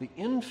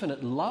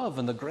infinite love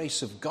and the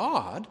grace of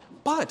God,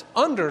 but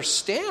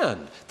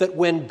understand that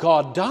when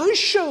God does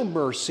show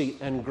mercy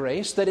and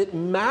grace, that it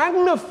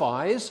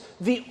magnifies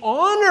the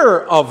honor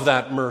of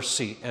that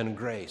mercy and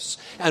grace.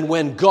 And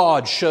when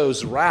God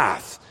shows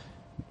wrath,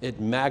 it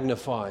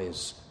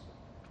magnifies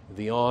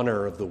the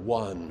honor of the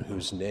one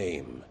whose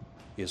name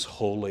is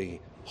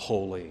holy,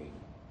 holy,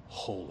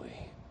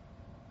 holy.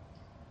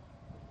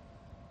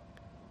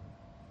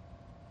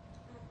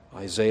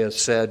 Isaiah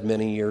said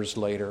many years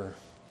later,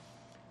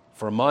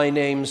 for my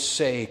name's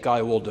sake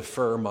I will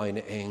defer mine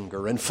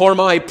anger, and for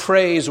my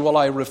praise will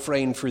I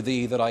refrain for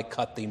thee, that I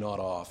cut thee not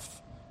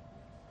off.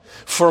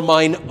 For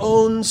mine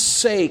own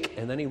sake,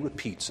 and then he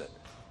repeats it,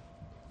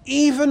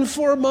 even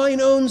for mine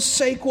own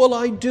sake will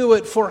I do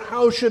it, for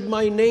how should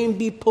my name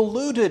be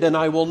polluted, and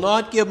I will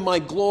not give my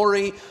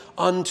glory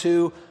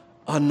unto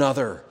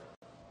another.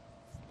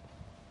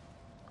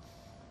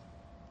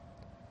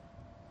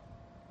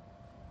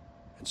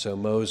 And so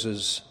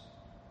Moses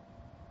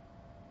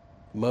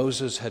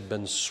had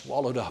been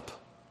swallowed up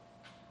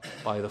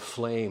by the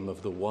flame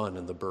of the one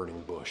in the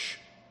burning bush.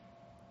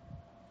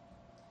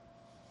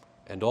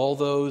 And all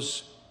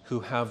those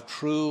who have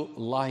true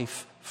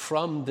life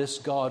from this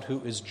God who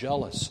is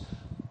jealous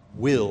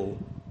will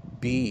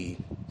be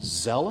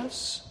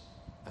zealous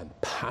and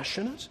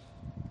passionate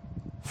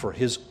for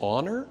his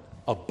honor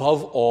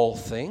above all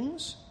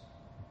things,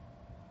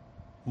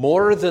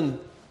 more than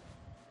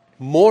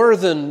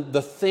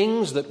the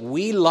things that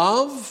we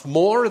love,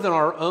 more than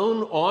our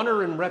own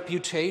honor and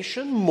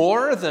reputation,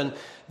 more than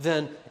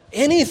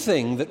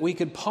anything that we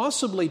could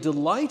possibly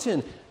delight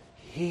in.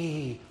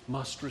 He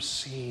must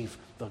receive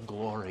the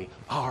glory.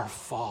 Our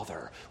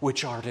Father,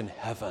 which art in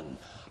heaven,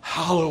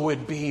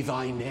 hallowed be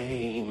thy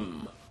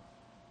name.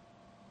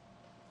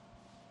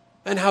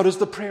 And how does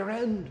the prayer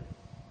end?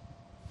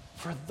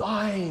 For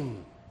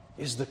thine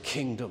is the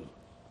kingdom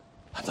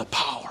and the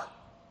power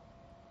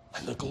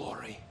and the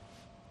glory.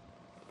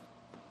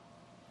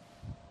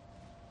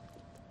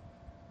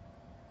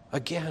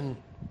 Again,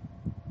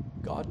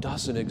 God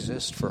doesn't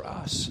exist for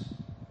us.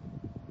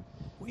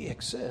 We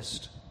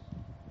exist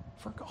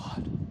for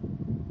God.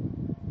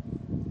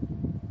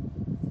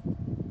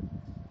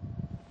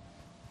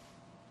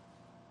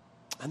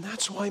 And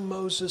that's why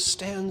Moses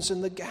stands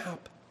in the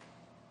gap.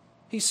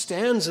 He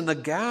stands in the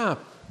gap.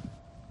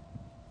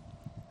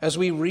 As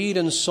we read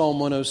in Psalm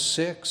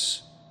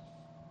 106,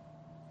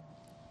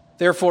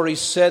 therefore he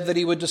said that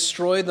he would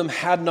destroy them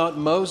had not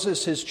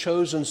Moses, his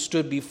chosen,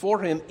 stood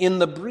before him in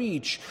the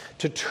breach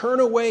to turn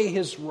away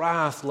his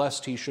wrath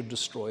lest he should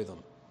destroy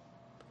them.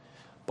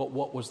 But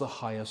what was the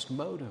highest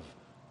motive?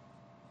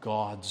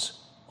 God's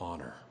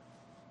honor.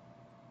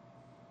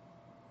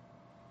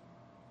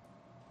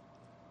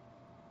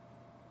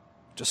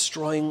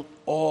 Destroying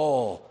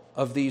all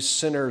of these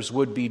sinners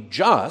would be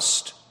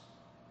just.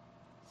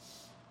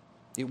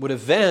 It would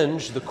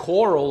avenge the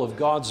quarrel of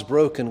God's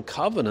broken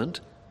covenant,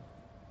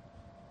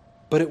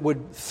 but it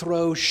would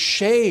throw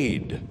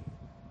shade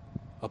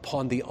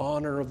upon the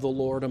honor of the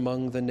Lord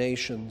among the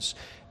nations,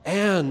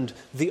 and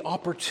the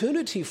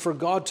opportunity for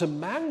God to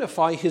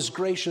magnify his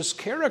gracious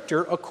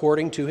character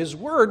according to his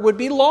word would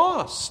be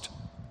lost.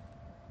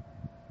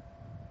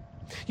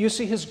 You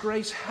see, his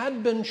grace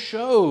had been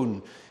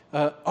shown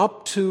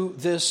up to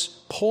this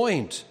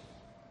point.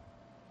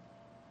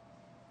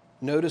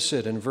 Notice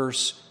it in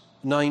verse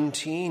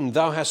 19.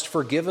 Thou hast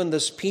forgiven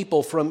this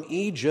people from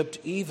Egypt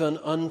even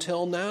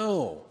until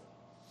now.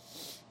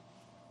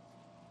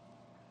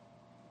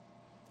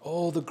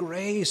 Oh, the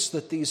grace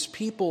that these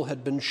people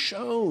had been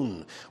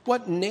shown.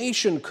 What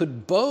nation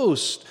could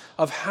boast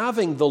of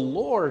having the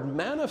Lord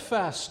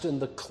manifest in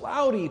the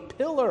cloudy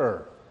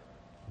pillar?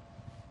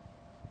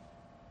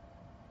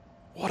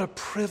 What a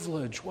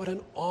privilege, what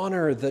an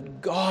honor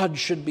that God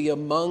should be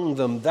among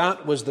them.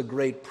 That was the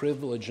great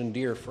privilege, and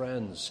dear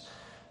friends,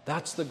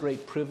 that's the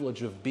great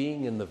privilege of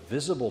being in the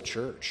visible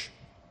church.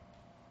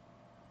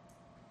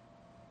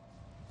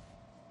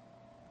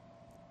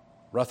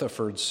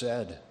 Rutherford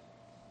said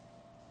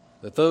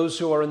that those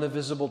who are in the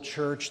visible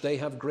church, they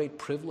have great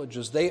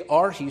privileges. They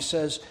are, he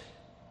says,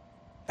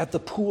 at the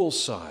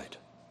poolside,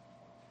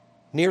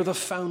 near the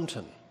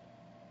fountain.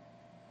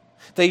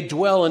 They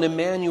dwell in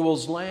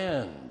Emmanuel's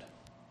land,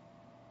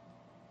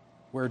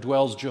 where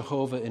dwells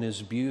Jehovah in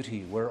his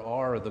beauty, where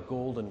are the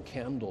golden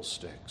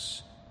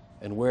candlesticks,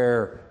 and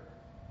where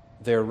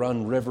there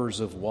run rivers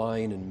of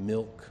wine and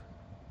milk.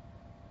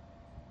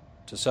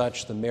 To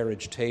such the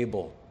marriage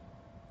table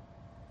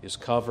is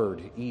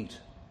covered, eat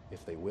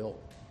if they will.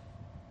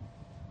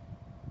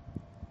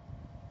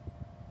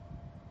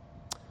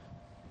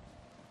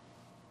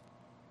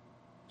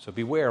 So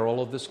beware,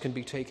 all of this can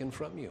be taken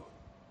from you.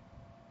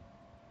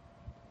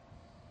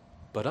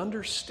 But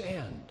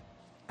understand,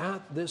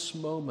 at this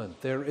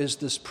moment, there is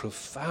this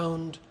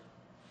profound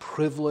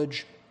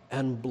privilege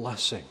and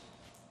blessing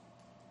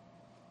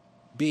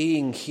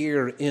being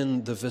here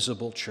in the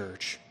visible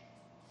church.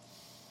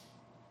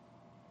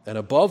 And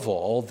above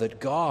all, that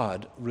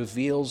God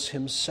reveals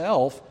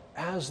himself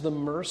as the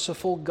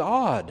merciful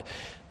God.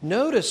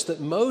 Notice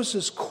that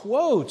Moses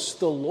quotes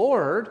the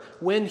Lord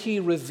when he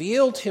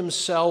revealed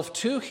himself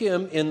to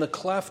him in the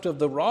cleft of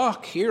the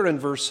rock here in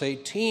verse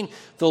 18.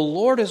 The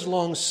Lord is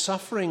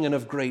long-suffering and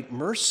of great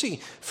mercy,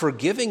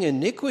 forgiving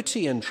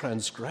iniquity and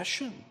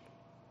transgression,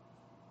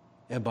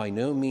 and by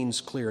no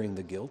means clearing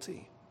the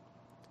guilty,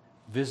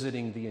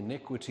 visiting the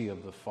iniquity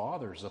of the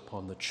fathers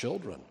upon the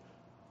children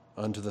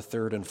unto the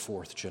third and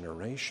fourth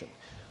generation.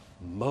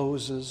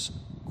 Moses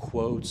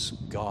quotes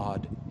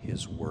God,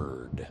 his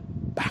word,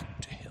 back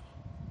to him.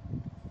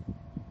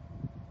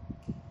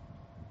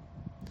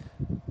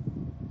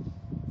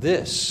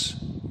 This,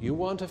 you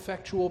want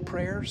effectual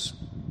prayers?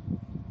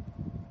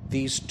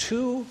 These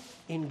two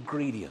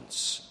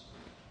ingredients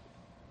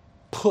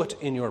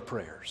put in your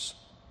prayers: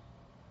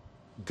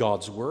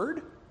 God's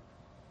word,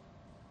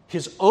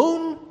 his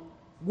own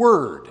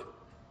word,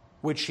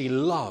 which he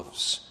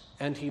loves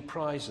and he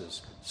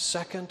prizes.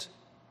 Second,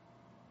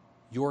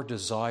 your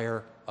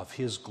desire of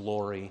his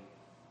glory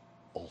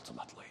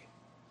ultimately.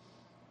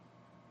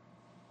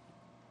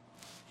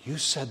 You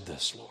said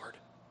this, Lord.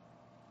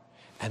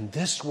 And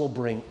this will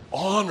bring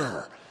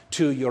honor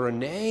to your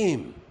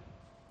name.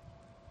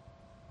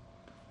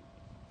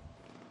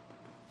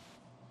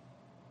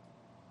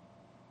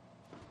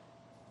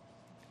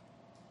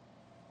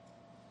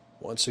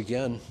 Once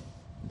again,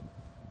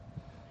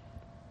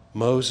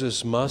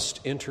 Moses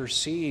must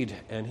intercede,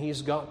 and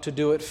he's got to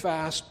do it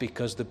fast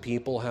because the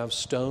people have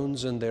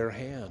stones in their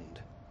hand.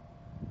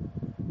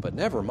 But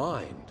never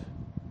mind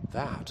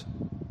that,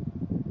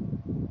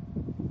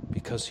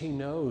 because he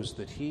knows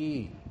that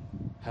he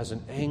has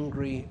an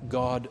angry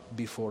God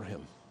before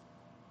him.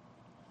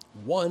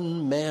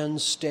 One man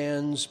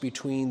stands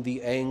between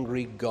the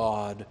angry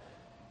God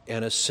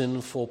and a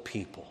sinful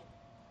people.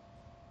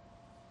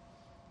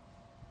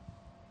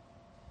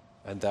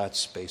 And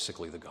that's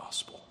basically the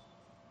gospel.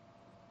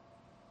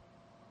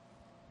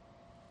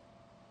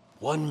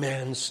 One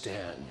man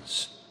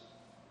stands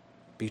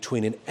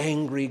between an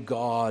angry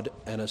God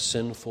and a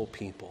sinful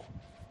people.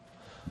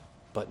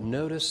 But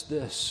notice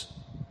this.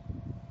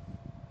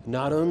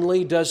 Not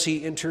only does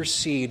he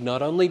intercede,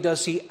 not only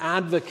does he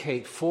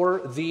advocate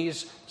for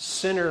these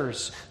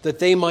sinners that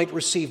they might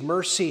receive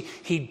mercy,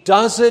 he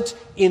does it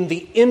in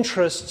the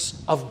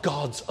interests of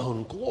God's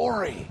own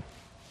glory.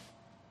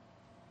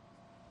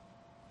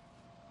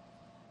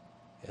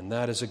 And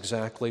that is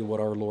exactly what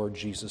our Lord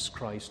Jesus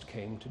Christ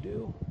came to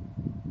do,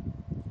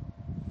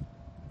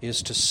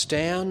 is to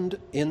stand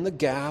in the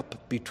gap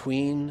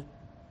between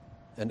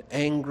an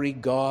angry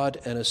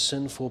God and a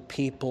sinful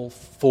people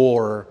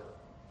for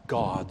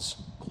God's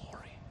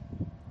glory.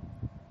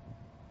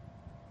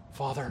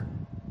 Father,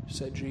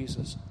 said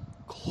Jesus,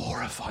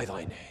 glorify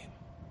thy name.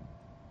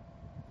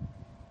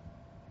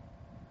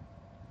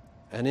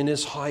 And in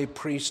his high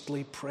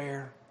priestly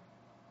prayer,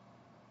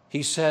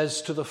 he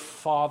says to the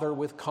Father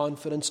with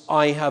confidence,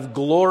 I have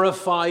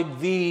glorified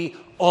thee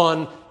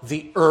on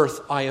the earth.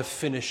 I have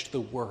finished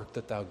the work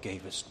that thou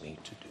gavest me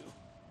to do.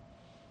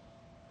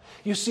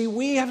 You see,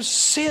 we have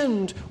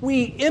sinned,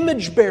 we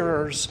image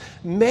bearers,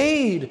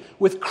 made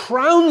with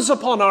crowns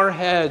upon our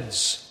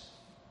heads,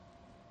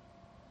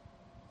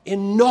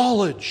 in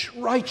knowledge,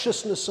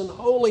 righteousness, and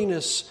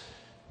holiness.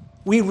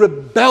 We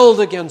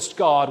rebelled against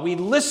God. We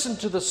listened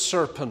to the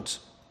serpent.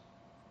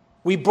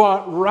 We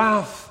brought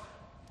wrath,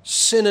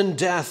 sin and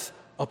death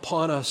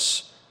upon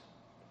us.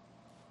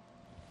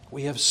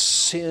 We have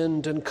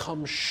sinned and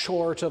come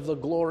short of the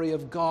glory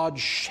of God.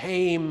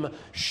 Shame,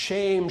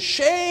 shame,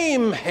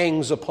 shame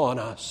hangs upon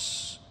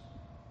us.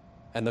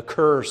 And the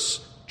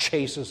curse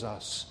chases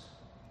us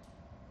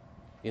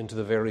into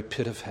the very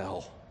pit of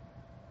hell.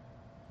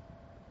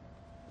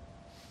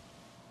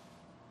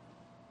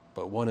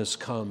 But one has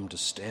come to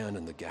stand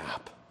in the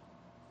gap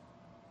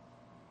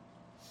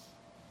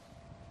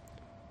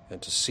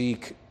and to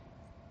seek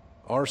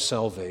our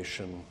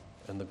salvation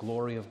and the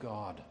glory of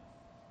God.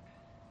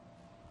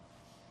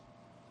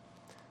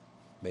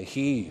 May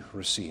he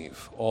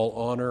receive all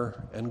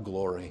honor and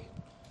glory,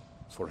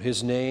 for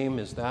his name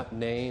is that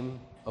name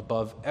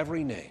above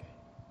every name.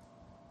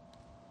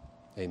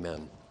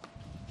 Amen.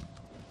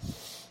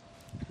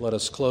 Let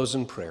us close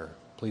in prayer.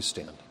 Please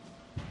stand.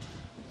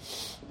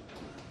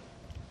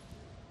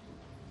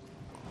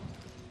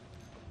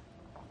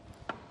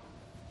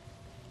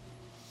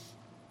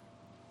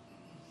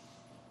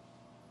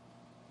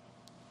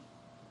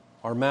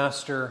 Our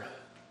Master,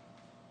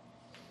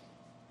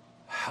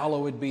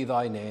 hallowed be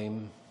thy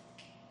name.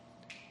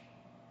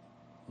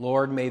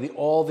 Lord, may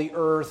all the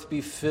earth be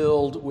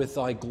filled with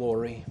thy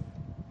glory.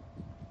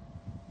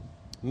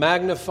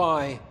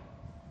 Magnify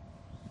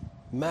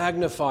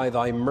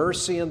thy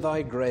mercy and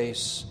thy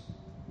grace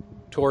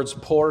towards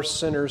poor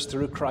sinners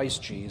through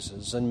Christ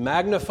Jesus, and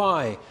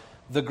magnify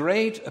the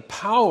great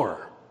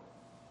power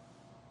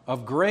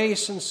of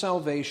grace and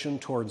salvation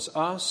towards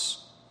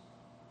us.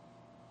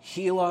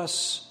 Heal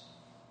us,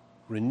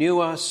 renew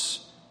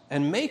us,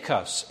 and make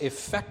us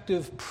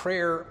effective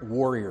prayer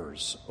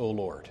warriors, O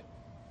Lord,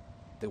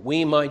 that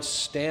we might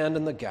stand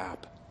in the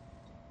gap.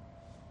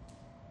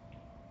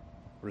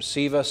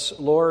 Receive us,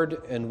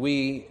 Lord, and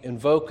we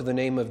invoke the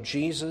name of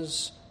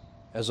Jesus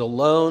as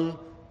alone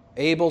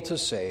able to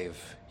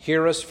save.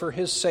 Hear us for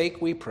his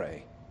sake, we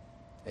pray.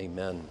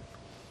 Amen.